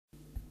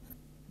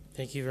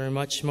Thank you very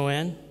much,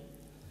 Moanne.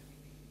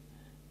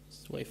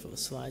 Just wait for the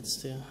slides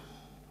to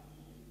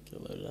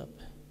get loaded up.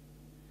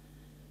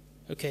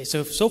 Okay,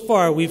 so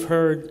far we've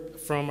heard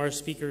from our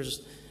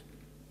speakers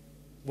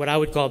what I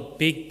would call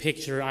big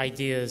picture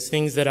ideas,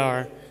 things that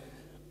are,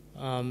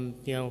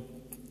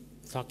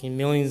 talking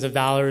millions of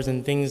dollars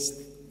and things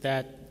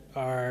that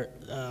are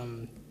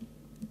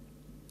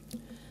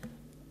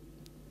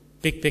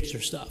big picture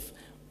stuff.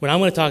 What I'm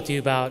going to talk to you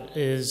about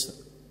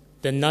is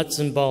the nuts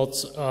and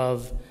bolts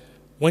of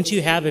once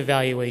you have a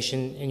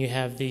valuation and you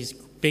have these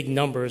big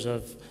numbers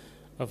of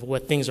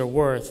what things are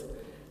worth,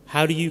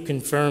 how do you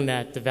confirm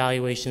that the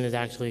valuation is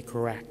actually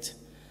correct?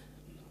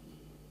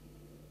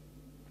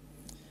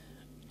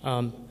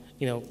 I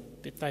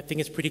think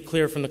it's pretty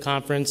clear from the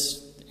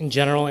conference in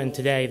general and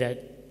today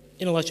that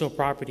intellectual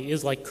property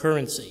is like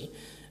currency.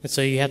 And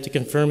so you have to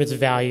confirm its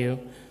value.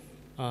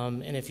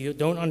 And if you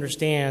don't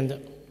understand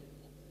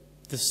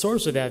the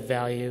source of that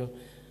value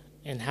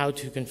and how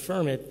to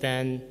confirm it,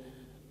 then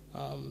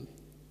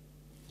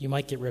you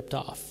might get ripped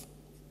off.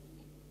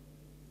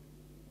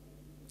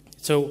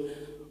 So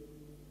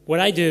what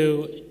I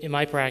do in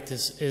my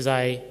practice is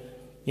I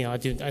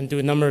do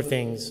a number of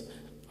things.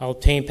 I'll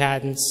obtain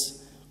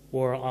patents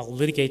or I'll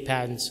litigate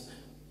patents.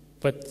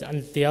 But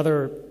the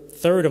other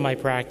third of my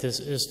practice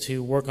is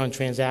to work on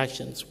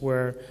transactions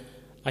where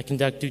I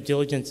conduct due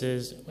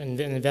diligences and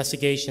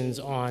investigations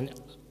on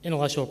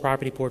intellectual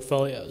property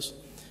portfolios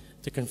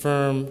to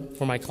confirm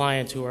for my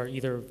clients who are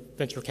either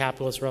venture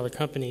capitalists or other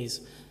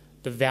companies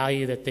the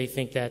value that they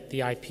think that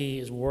the IP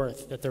is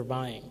worth that they're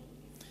buying.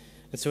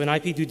 And so in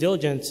IP due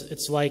diligence,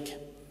 it's like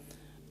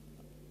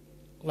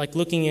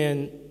looking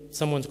in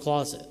someone's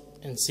closet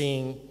and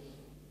seeing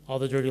all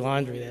the dirty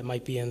laundry that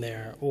might be in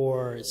there,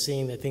 or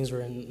seeing that things are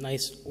in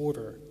nice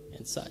order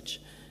and such.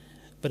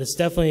 But it's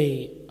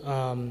definitely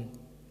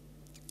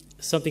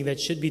something that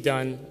should be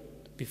done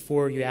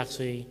before you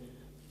actually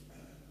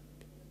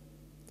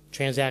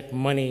transact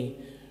money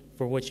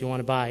for what you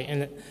want to buy.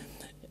 And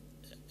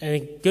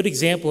a good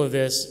example of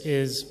this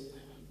is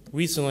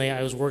recently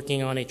I was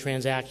working on a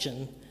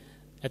transaction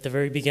at the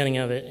very beginning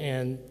of it,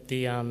 and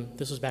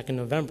this was back in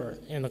November,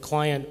 and the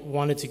client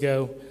wanted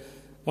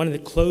to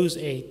close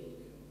a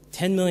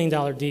 $10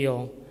 million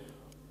deal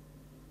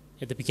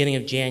at the beginning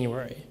of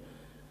January.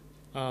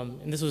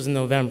 And this was in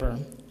November.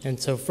 And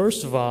so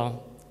first of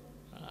all,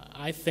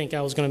 I think I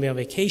was going to be on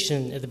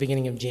vacation at the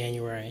beginning of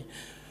January.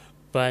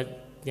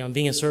 But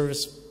being a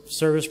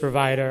service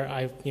provider,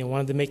 I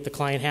wanted to make the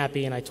client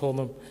happy, and I told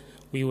them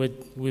we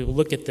would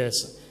look at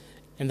this.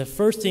 And the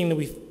first thing that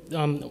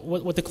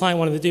what the client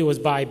wanted to do was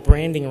buy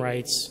branding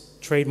rights,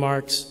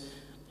 trademarks,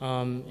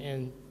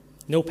 and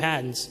no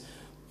patents,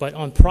 but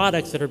on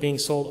products that are being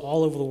sold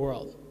all over the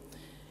world.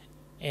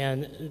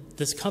 And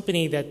this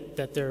company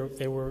that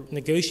they were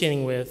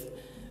negotiating with,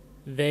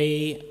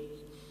 they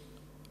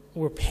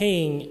were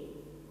paying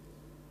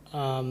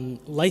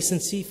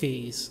licensee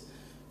fees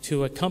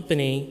to a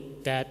company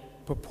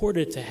that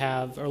purported to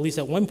have, or at least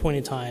at one point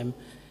in time,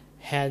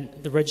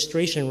 had the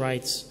registration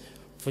rights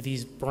for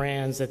these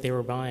brands that they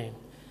were buying.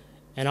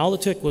 And all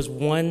it took was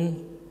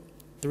one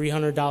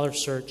 $300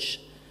 search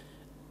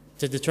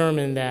to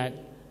determine that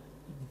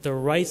the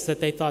rights that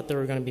they thought they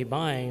were going to be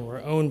buying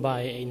were owned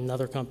by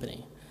another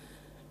company.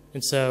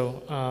 And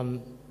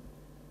so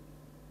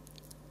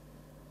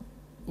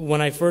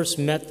when I first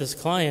met this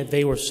client,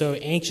 they were so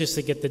anxious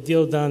to get the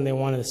deal done. They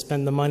wanted to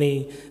spend the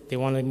money. They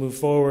wanted to move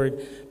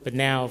forward. But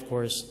now, of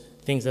course,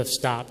 things have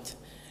stopped.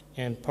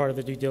 And part of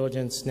the due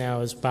diligence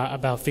now is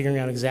about figuring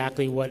out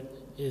exactly what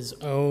is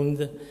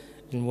owned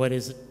and what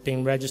is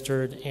being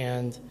registered.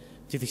 And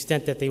to the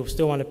extent that they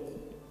still want to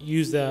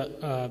use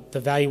the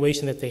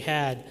valuation that they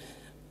had,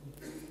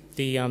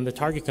 the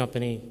target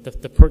company,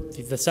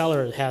 the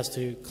seller has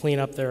to clean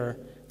up their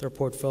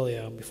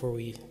portfolio before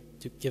we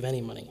give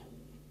any money.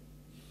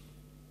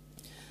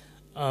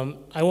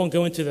 I won't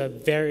go into the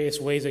various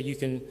ways that you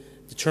can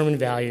determine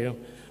value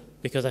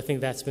because I think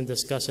that's been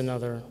discussed in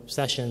other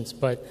sessions,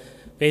 but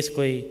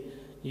basically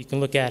you can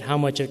look at how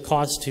much it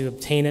costs to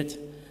obtain it.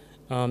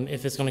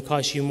 If it's going to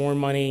cost you more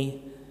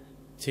money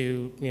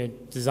to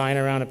design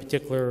around a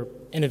particular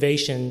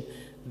innovation,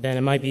 then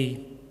it might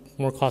be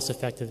more cost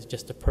effective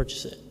just to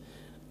purchase it.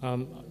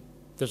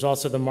 There's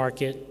also the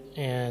market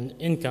and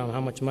income,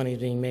 how much money is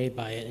being made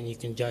by it, and you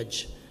can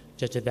judge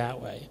it that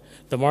way.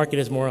 The market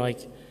is more like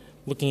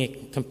looking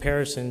at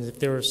comparisons. If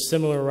there are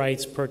similar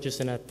rights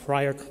purchased in a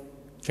prior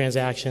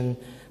transaction,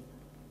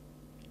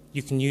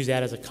 you can use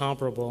that as a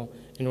comparable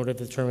in order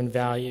to determine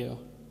value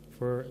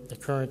for the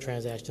current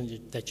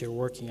transaction that you're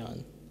working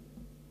on.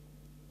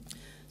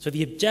 So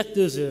the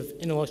objectives of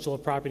intellectual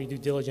property due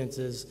diligence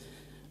is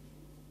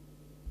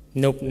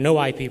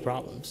no IP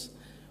problems.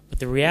 But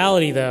the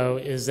reality, though,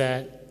 is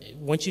that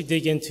once you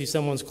dig into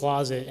someone's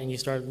closet and you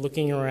start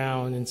looking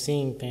around and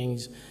seeing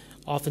things,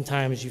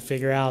 oftentimes you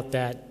figure out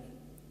that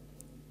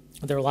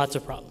there are lots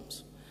of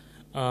problems.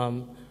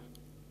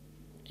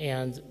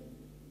 And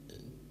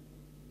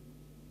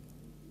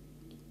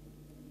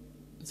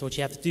so what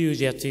you have to do is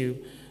you have to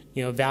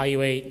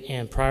evaluate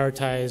and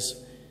prioritize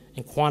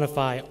and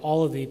quantify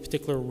all of the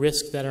particular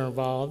risks that are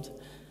involved.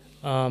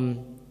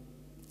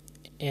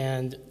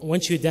 And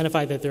once you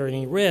identify that there are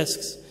any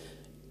risks,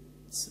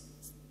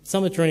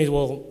 some attorneys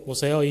will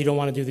say, oh, you don't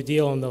want to do the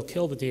deal, and they'll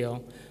kill the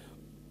deal.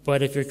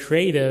 But if you're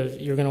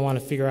creative, you're going to want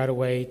to figure out a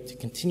way to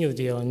continue the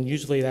deal, and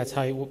usually that's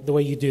how the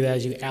way you do that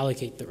is you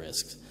allocate the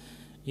risks.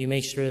 You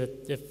make sure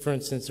that if, for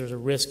instance, there's a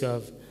risk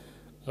of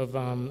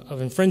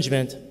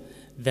infringement,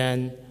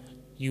 then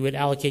you would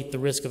allocate the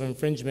risk of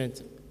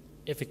infringement,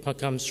 if it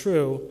comes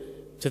true,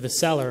 to the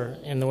seller,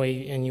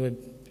 and you would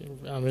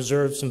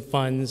reserve some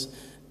funds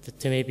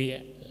to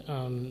maybe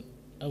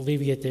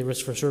alleviate the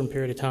risk for a certain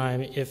period of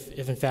time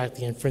if in fact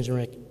the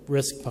infringement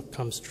risk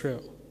comes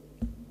true.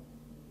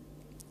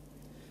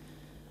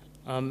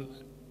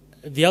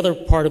 The other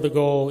part of the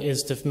goal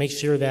is to make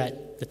sure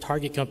that the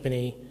target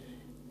company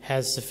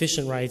has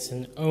sufficient rights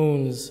and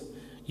owns,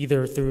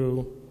 either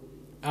through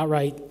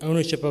outright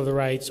ownership of the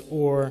rights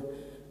or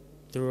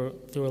through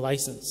a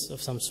license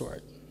of some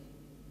sort.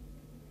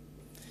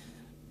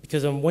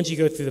 Because once you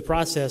go through the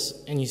process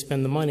and you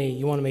spend the money,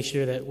 you want to make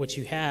sure that what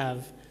you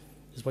have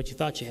is what you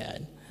thought you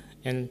had.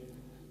 And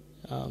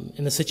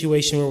in the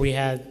situation where we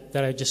had,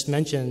 that I just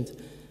mentioned,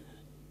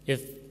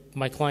 if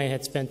my client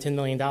had spent $10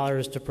 million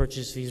to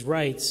purchase these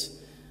rights,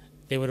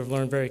 they would have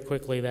learned very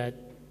quickly that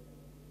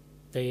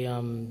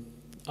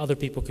other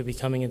people could be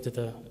coming into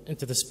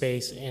the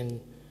space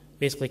and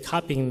basically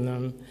copying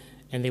them,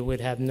 and they would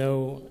have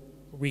no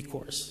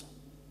recourse.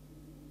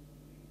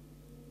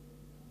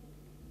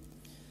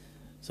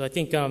 So I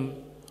think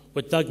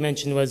what Doug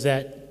mentioned was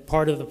that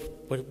part of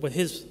what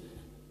his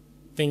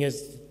thing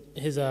is,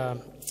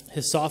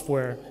 his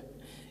software,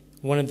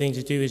 one of the things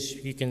you do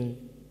is you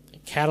can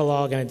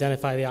catalog and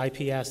identify the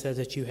IP assets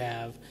that you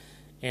have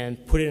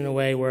and put it in a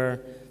way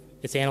where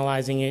it's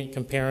analyzing it,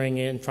 comparing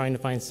it, and trying to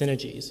find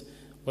synergies.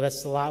 Well,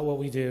 that's a lot what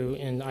we do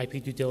in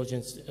IP due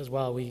diligence as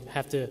well. We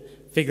have to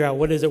figure out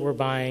what is it we're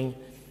buying,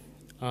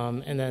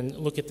 and then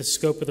look at the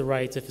scope of the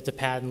rights. If it's a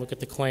patent, look at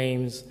the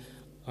claims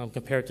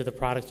compared to the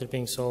products that are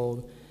being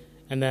sold,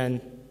 and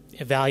then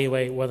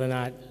evaluate whether or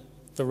not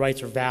the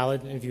rights are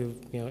valid in view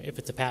of, if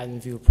it's a patent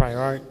in view of prior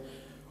art,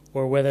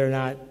 or whether or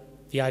not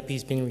the IP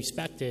is being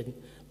respected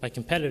by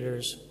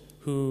competitors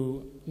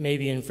who may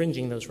be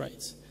infringing those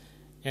rights,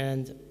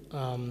 and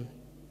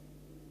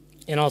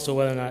also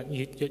whether or not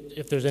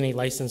if there's any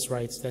license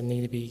rights that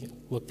need to be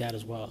looked at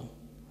as well.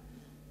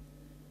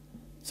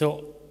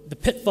 So the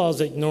pitfalls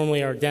that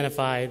normally are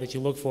identified that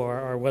you look for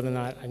are whether or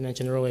not, I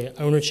mentioned earlier,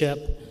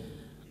 ownership,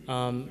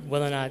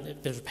 whether or not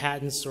if there's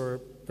patents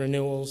or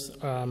renewals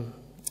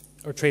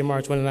or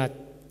trademarks, whether or not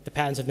the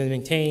patents have been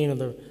maintained or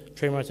the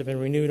trademarks have been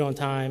renewed on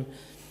time.